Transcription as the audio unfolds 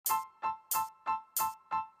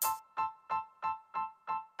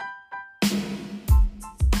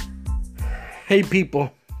Hey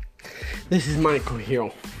people, this is Michael here.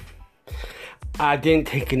 I didn't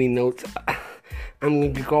take any notes. I'm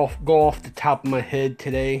going to go off the top of my head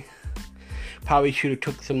today. Probably should have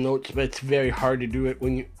took some notes, but it's very hard to do it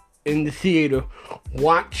when you're in the theater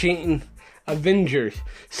watching Avengers.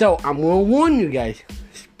 So I'm going to warn you guys,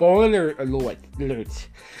 spoiler alerts.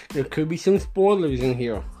 There could be some spoilers in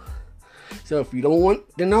here. So if you don't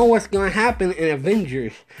want to know what's going to happen in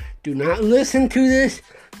Avengers, do not listen to this.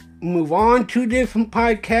 Move on to a different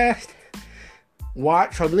podcast.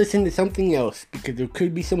 Watch or listen to something else, because there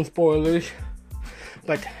could be some spoilers.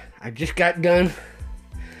 But I just got done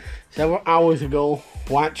several hours ago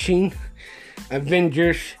watching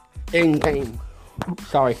Avengers Endgame.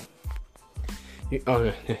 Sorry. You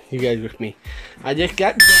guys with me. I just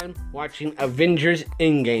got done watching Avengers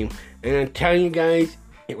Endgame, and I'm telling you guys,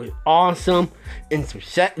 it was awesome. And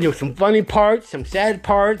there were some funny parts, some sad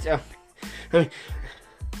parts.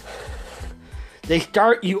 They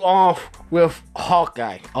start you off with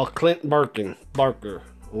Hawkeye, or Clint Barker, or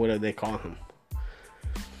whatever they call him.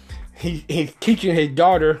 He's teaching his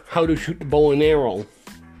daughter how to shoot the bow and arrow.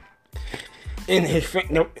 And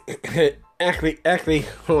actually,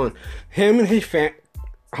 hold on. Him and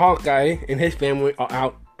Hawkeye and his family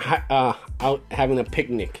are out having a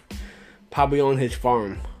picnic, probably on his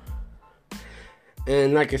farm.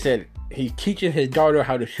 And like I said, he's teaching his daughter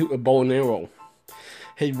how to shoot a bow and arrow.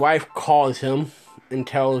 His wife calls him and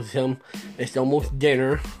tells him it's almost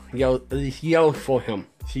dinner. She yells for him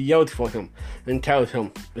and tells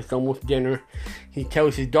him it's almost dinner. He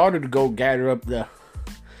tells his daughter to go gather up the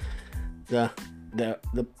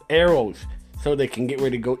arrows so they can get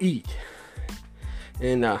ready to go eat.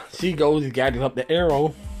 And she goes and gathers up the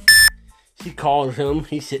arrow. She calls him.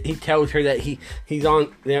 He tells her that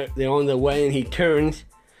they're on their way, and he turns,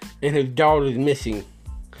 and his daughter's missing.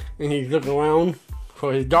 And he's looking around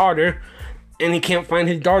for his daughter, and he can't find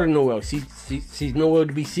his daughter nowhere. She's nowhere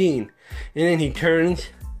to be seen. And then he turns.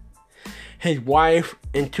 His wife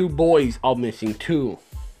and 2 boys are missing too.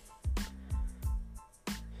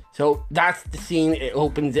 So that's the scene it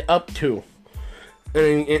opens it up to.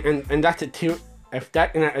 And that's if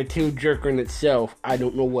that's not a tearjerker in itself, I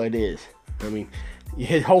don't know what it is. I mean,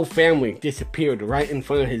 his whole family disappeared right in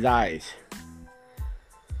front of his eyes.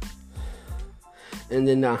 And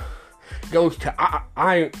then goes to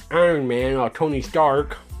Iron Man, or Tony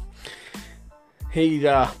Stark. He's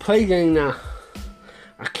playing, I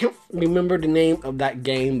can't remember the name of that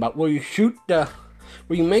game, but where you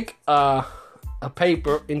make a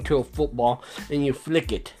paper into a football and you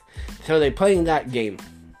flick it. So they're playing that game.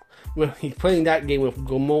 Well, he's playing that game with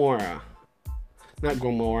Gamora. Not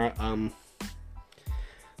Gamora,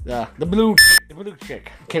 the blue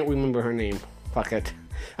chick. I can't remember her name. Fuck it.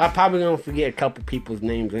 I'm probably gonna forget a couple people's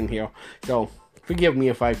names in here, so forgive me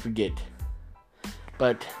if I forget.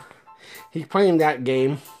 But he's playing that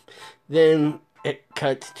game. Then it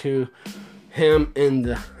cuts to him in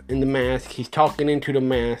the mask. He's talking into the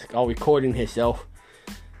mask, or recording himself.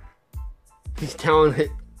 He's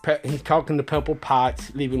talking to Pepper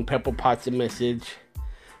Potts, leaving Pepper Potts a message,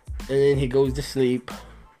 and then he goes to sleep,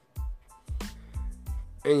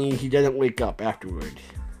 and he doesn't wake up afterwards.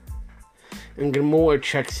 And Gamora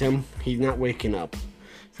checks him. He's not waking up.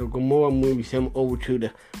 So Gamora moves him over to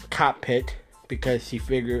the cockpit, because she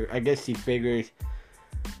figures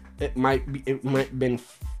it might been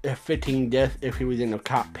a fitting death if he was in the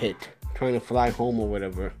cockpit trying to fly home or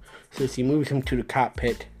whatever. So she moves him to the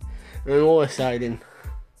cockpit, and all of a sudden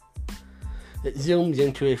it zooms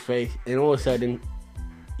into his face, and all of a sudden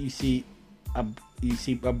you see a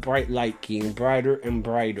bright light getting brighter and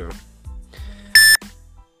brighter.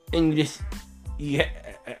 And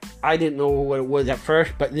I didn't know what it was at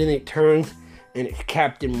first, but then it turns and it's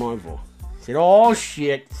Captain Marvel. I said, oh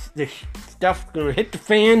shit, this stuff's gonna hit the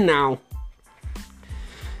fan now.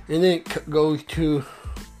 And then it goes to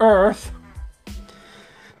Earth.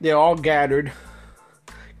 They're all gathered.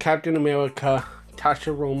 Captain America,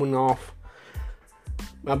 Tasha Romanoff,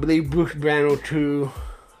 I believe Bruce Banner too,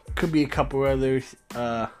 could be a couple others,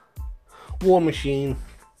 War Machine.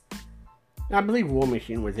 I believe War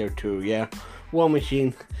Machine was there too, yeah. War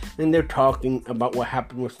Machine. And they're talking about what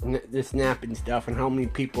happened with the snap and stuff, and how many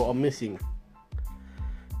people are missing.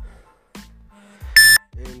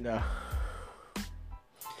 And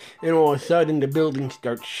all of a sudden the building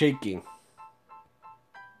starts shaking.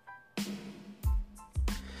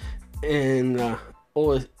 And they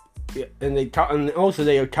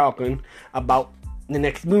are talking about the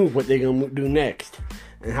next move, what they're gonna do next,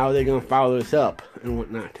 and how they're gonna follow this up and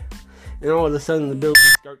whatnot. And all of a sudden the building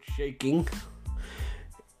starts shaking,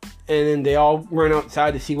 and then they all run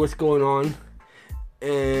outside to see what's going on.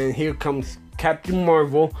 And here comes Captain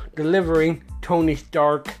Marvel delivering Tony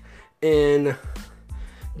Stark and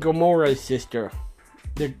Gamora's sister,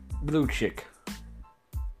 the blue chick,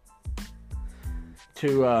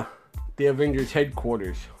 to the Avengers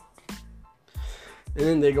headquarters. And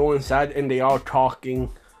then they go inside and they all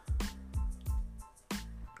talking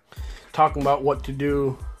about what to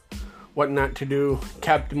do, what not to do.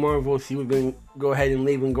 Captain Marvel, she was going to go ahead and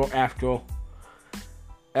leave and go after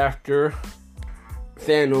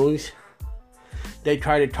Thanos. They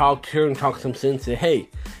try to talk to her and talk some sense. Say, hey,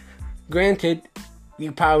 granted,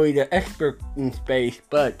 you're probably the expert in space,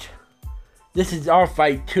 but this is our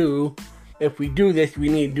fight too. If we do this, we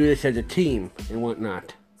need to do this as a team and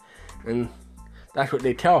whatnot. And that's what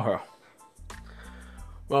they tell her.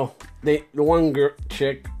 Well, the one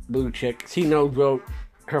chick, blue chick, she knows where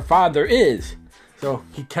her father is. So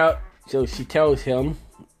she tells them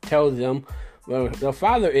where their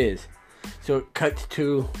father is. So it cuts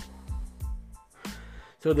to.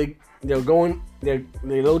 So they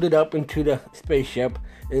load it up into the spaceship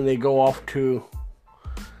and they go off to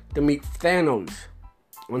meet Thanos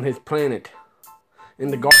on his planet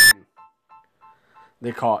in the garden.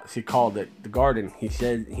 She called it the garden. He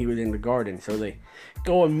said he was in the garden. So they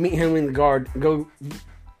go and meet him in the garden. Go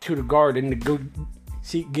to the garden to go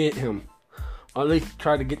get him, or at least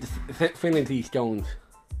try to get the Infinity Stones,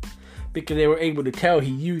 because they were able to tell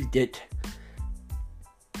he used it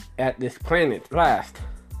at this planet last.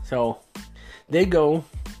 So they go.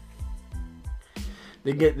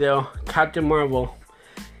 They get there. Captain Marvel,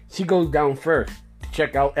 she goes down first to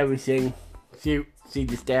check out everything. See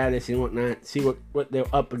the status and whatnot, see what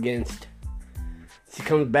they're up against. She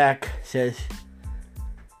comes back, says,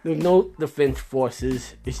 there's no defense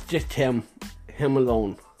forces, it's just him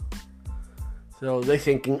alone. So they're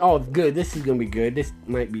thinking, oh, good, this is going to be good, this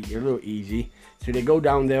might be a little easy. So they go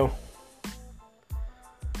down there.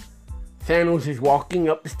 Thanos is walking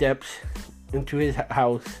up the steps into his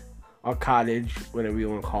house, or cottage, whatever you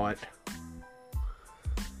want to call it.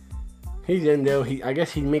 He's in there. I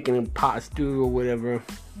guess he's making a pot of stew or whatever.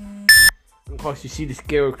 Of course, you see the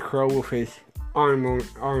Scarecrow with his armor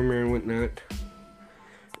and whatnot.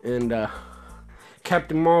 And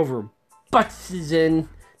Captain Marvel busts in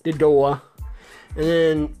the door. And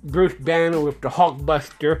then Bruce Banner with the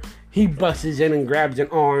Hulkbuster, he busts in and grabs an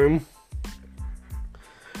arm.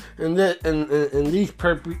 And everybody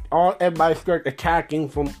starts attacking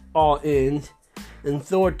from all ends. And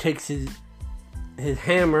Thor takes his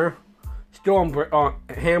hammer.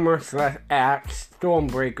 Hammer / axe,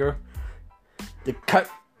 Stormbreaker, to cut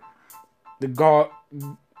the glove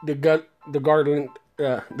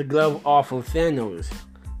off of Thanos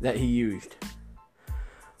that he used.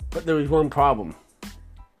 But there was one problem.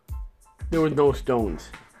 There was no stones.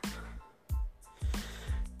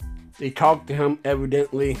 They talked to him,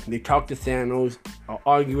 evidently. They talked to Thanos, or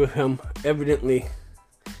argue with him. Evidently,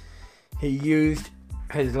 he used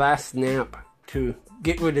his last snap to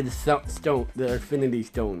get rid of the Infinity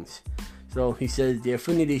Stones. So he says the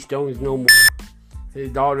Infinity Stones no more.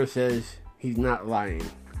 His daughter says he's not lying.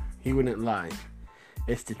 He wouldn't lie.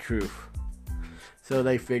 It's the truth. So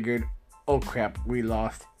they figured, oh crap, we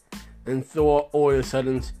lost. And Thor all of a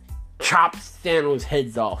sudden chops Thanos'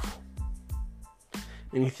 heads off.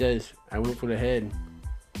 And he says, I went for the head.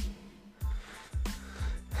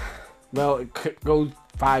 Well, it goes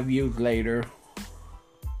 5 years later.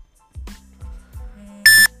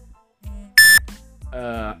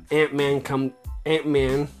 Ant-Man comes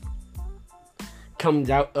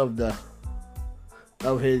out of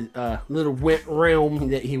his little realm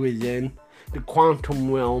that he was in, the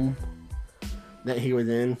quantum realm that he was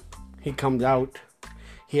in. He comes out.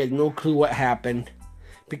 He has no clue what happened,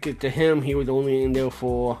 because to him he was only in there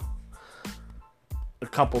for a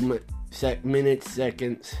couple minutes,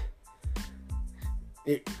 seconds.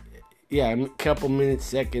 A couple minutes,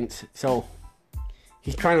 seconds. So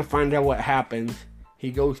he's trying to find out what happens. He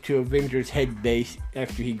goes to Avengers head base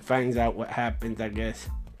after he finds out what happens, I guess,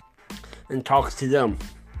 and talks to them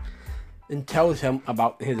and tells him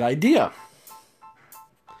about his idea.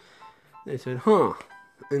 They said,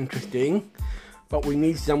 interesting, but we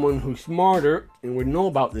need someone who's smarter and would know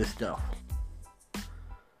about this stuff.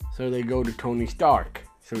 So they go to Tony Stark.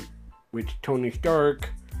 Which Tony Stark,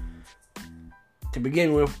 to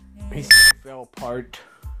begin with, he fell apart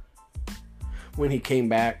when he came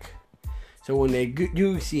back. So when they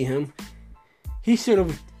do see him, he's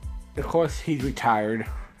of course, he's retired.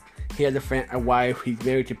 He has a wife. He's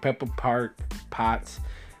married to Pepper Potts,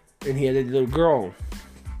 and he has a little girl.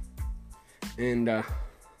 And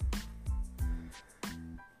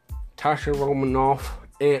Tasha Romanoff,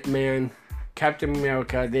 Ant-Man, Captain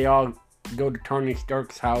America, they all to go to Tony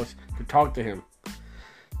Stark's house to talk to him.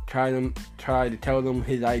 Try to tell them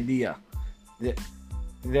his idea.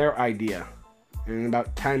 Their idea. And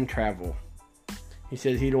about time travel. He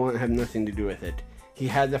says he don't want to have nothing to do with it. He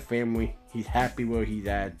has a family. He's happy where he's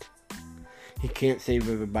at. He can't save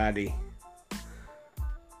everybody.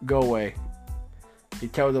 Go away. He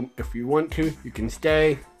tells them, if you want to, you can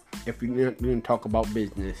stay. If you're not going to talk about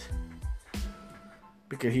business.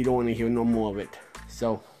 Because he don't want to hear no more of it.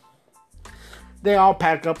 So, they all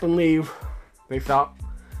pack up and leave. They thought,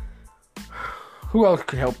 who else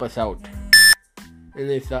could help us out? And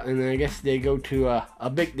they thought, and I guess they go to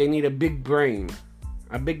they need a big brain.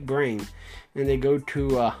 A big brain. And they go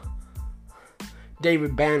to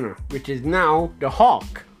David Banner, which is now the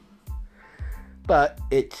Hulk. But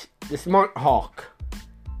it's the Smart Hulk.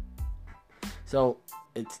 So,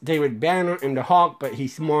 it's David Banner and the Hulk, but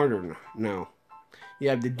he's smarter now. You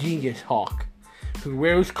have the Genius Hulk, who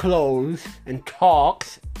wears clothes and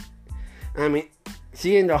talks. I mean,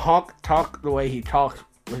 seeing the Hulk talk the way he talks,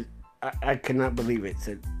 I cannot believe it.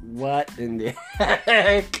 So, what in the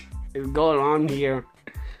heck is going on here?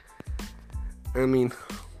 I mean,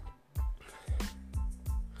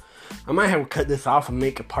 I might have to cut this off and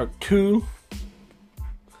make a part 2.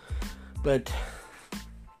 But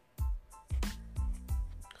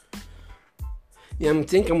yeah, I'm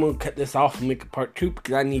thinking I'm going to cut this off and make a part 2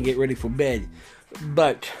 because I need to get ready for bed.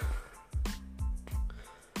 But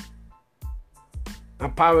I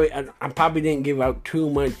probably didn't give out too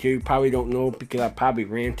much. You probably don't know because I probably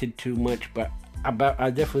ranted too much. But I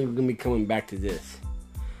definitely going to be coming back to this.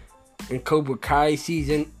 And Cobra Kai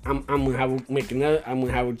season, I'm going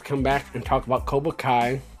to have to come back and talk about Cobra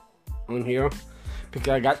Kai on here.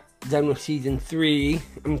 Because I got done with season 2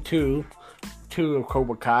 of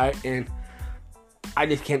Cobra Kai, and I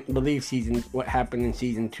just can't believe what happened in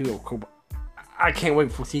season 2 of Cobra. I can't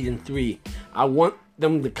wait for season 3. I want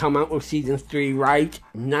them to come out with season 3 right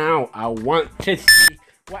now. I want to see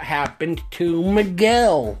what happened to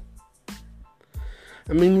Miguel.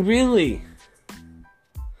 I mean, really.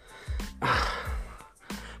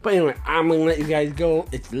 But anyway, I'm gonna let you guys go.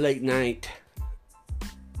 It's late night.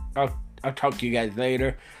 I'll talk to you guys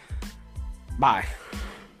later. Bye.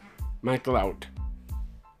 Michael out.